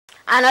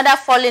Another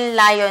fallen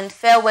lion,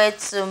 farewell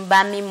to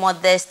Mbami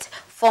Modeste.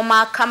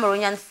 Former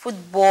Cameroonian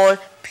football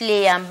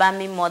player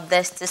Mbami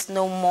Modeste is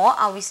no more,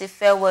 and we say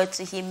farewell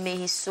to him. May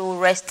his soul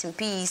rest in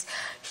peace.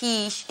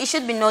 It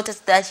should be noted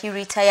that he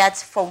retired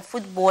from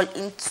football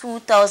in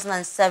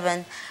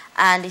 2007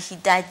 and he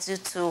died due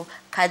to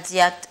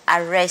cardiac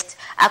arrest.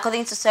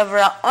 According to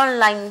several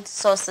online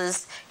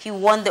sources, he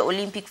won the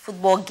Olympic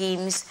football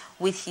games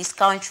with his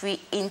country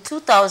in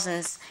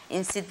 2000s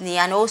in Sydney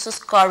and also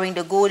scoring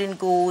the golden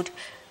goal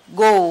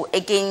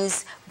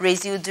against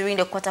Brazil during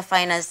the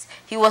quarterfinals.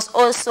 He was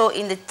also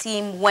in the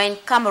team when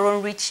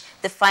Cameroon reached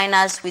the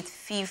finals with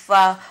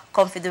FIFA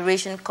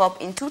Confederation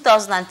Cup in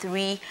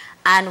 2003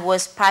 and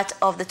was part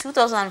of the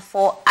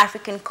 2004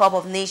 African Cup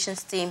of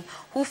Nations team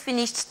who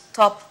finished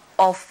top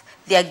of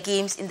their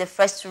games in the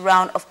first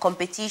round of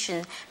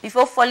competition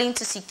before falling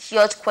to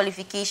secured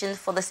qualification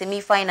for the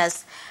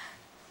semi-finals.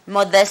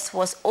 Modeste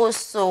was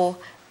also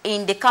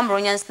in the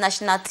Cameroonian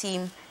national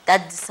team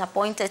that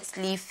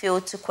disappointedly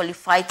failed to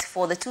qualify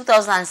for the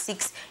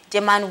 2006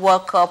 German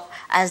World Cup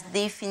as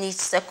they finished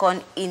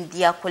second in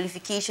their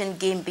qualification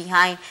game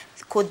behind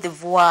Côte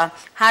d'Ivoire.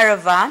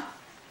 However,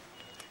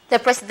 the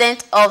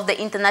president of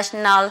the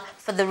International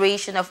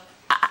Federation of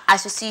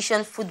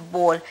Association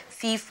Football,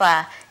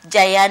 FIFA,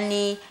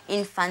 Gianni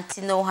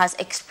Infantino, has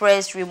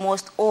expressed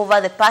remorse over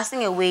the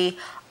passing away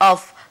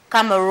of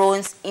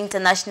Cameroon's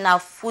international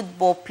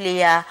football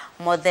player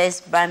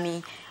Modeste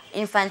Mbami.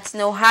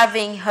 Infantino,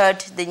 having heard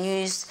the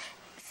news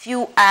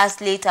few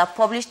hours later,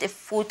 published a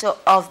photo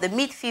of the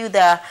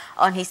midfielder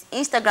on his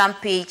Instagram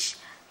page,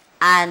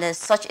 and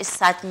such a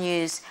sad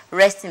news.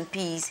 Rest in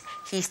peace,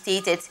 he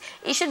stated.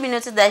 It should be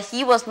noted that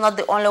he was not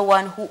the only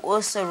one who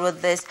also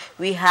wrote this.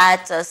 We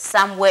had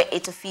Samuel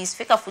Etofis,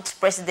 Fecafoot's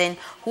president,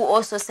 who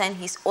also sent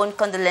his own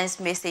condolence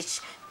message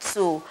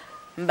to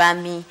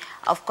Mbami.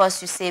 Of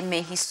course, you say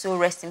may his soul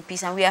rest in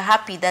peace, and we are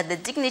happy that the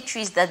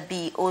dignitaries that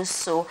be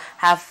also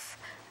have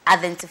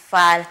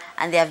identified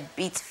and they have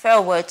bid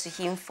farewell to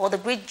him for the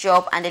great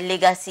job and the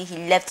legacy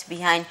he left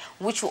behind,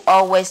 which will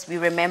always be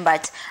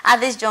remembered. At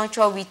this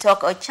juncture, we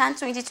talk on CHAN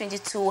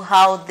 2022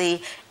 how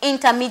the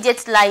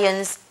intermediate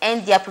Lions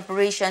end their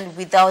preparation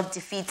without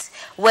defeat,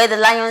 where the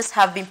Lions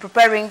have been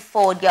preparing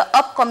for their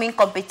upcoming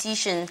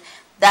competition,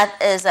 that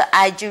is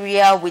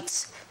Algeria, with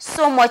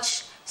so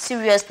much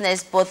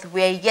seriousness, but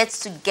we are yet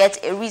to get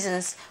a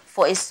reasons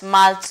for a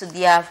smile to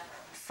their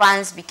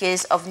fans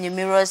because of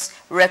numerous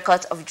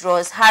records of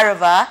draws.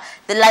 However,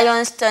 the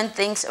Lions turned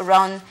things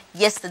around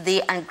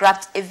yesterday and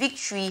grabbed a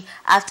victory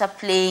after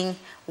playing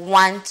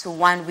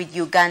 1-1 with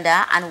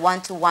Uganda and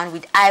 1-1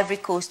 with Ivory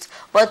Coast.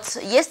 But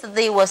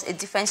yesterday was a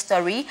different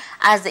story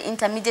as the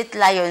intermediate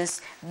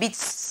Lions beat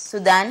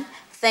Sudan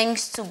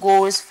thanks to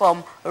goals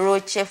from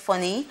Roche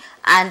Foni,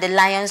 and the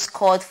Lions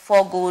scored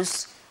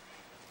 4-2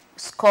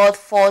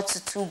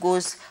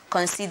 goals,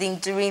 conceding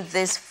during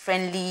this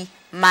friendly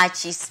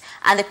matches.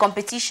 And the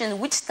competition,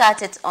 which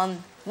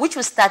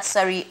will start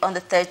on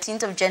the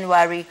 13th of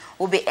January,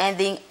 will be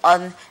ending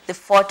on the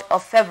 4th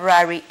of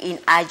February in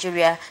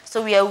Algeria.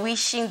 So we are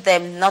wishing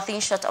them nothing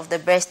short of the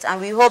best,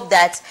 and we hope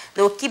that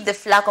they will keep the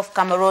flag of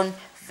Cameroon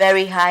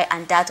very high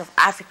and that of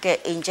Africa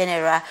in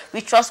general.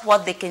 We trust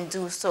what they can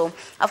do. So,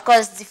 of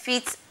course,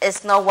 defeat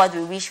is not what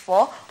we wish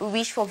for. We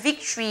wish for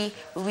victory.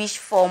 We wish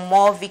for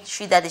more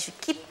victory, that they should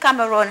keep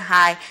Cameroon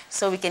high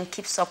so we can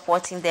keep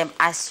supporting them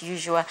as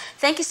usual.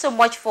 Thank you so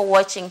much for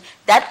watching.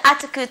 That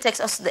article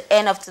takes us to the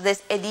end of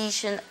today's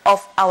edition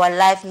of our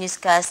live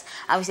newscast,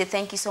 and we say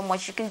thank you so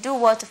much. You can do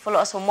well to follow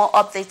us for more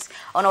updates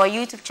on our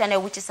YouTube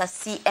channel, which is at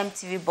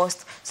CMTV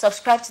Buzz.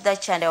 Subscribe to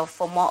that channel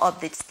for more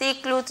updates. Stay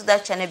close to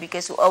that channel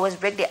because we always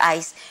break the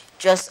ice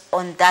just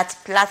on that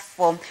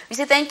platform. We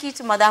say thank you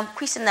to Madam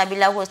Christian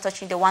Nabila, who was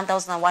touching the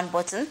 1001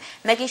 button,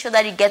 making sure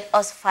that you get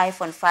us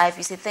 5 on 5.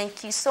 We say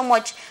thank you so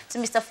much to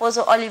Mr.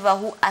 Fozo Oliver,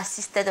 who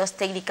assisted us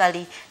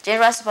technically.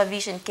 General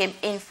supervision came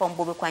in from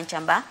Bobe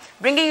Kwanchamba.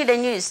 Bringing you the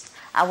news,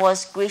 I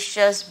was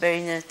Gracious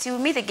Berinyu. Till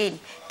we meet again,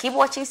 keep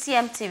watching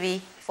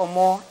CMTV for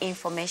more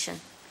information.